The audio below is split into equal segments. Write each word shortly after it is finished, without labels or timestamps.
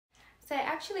So I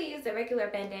actually use a regular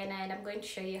bandana and I'm going to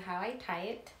show you how I tie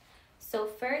it. So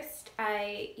first,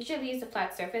 I usually use a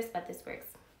flat surface, but this works.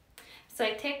 So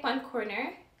I take one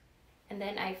corner and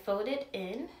then I fold it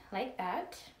in like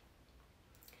that.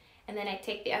 And then I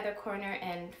take the other corner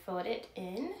and fold it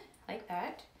in like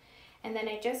that. And then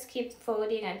I just keep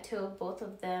folding until both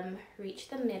of them reach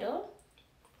the middle,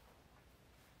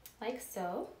 like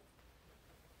so.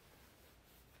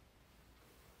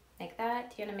 Like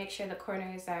that. You want to make sure the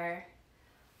corners are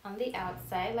on the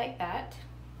outside like that.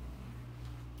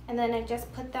 And then I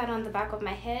just put that on the back of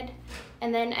my head.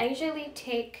 And then I usually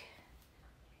take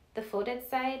the folded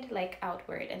side like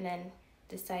outward and then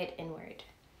the side inward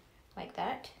like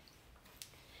that.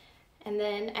 And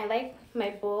then I like my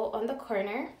bowl on the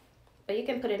corner, but you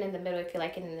can put it in the middle if you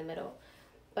like it in the middle.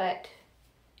 But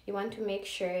you want to make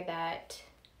sure that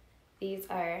these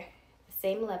are the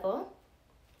same level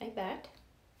like that.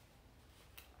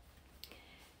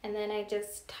 And then I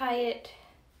just tie it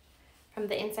from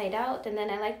the inside out, and then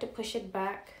I like to push it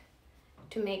back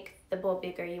to make the bowl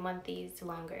bigger. You want these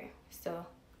longer. So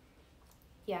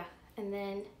yeah, and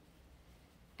then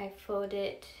I fold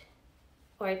it,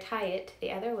 or I tie it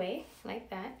the other way like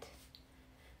that.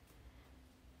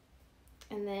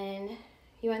 And then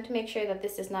you want to make sure that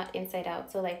this is not inside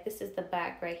out. So like this is the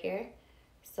back right here.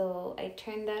 So I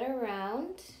turn that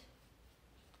around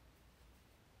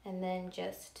and then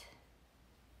just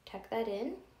tuck that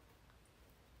in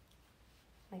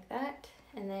like that.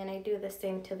 And then I do the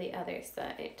same to the other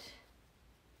side.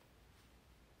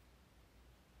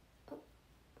 Oh.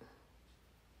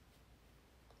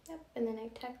 Yep, and then I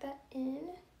tuck that in.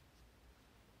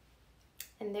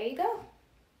 And there you go.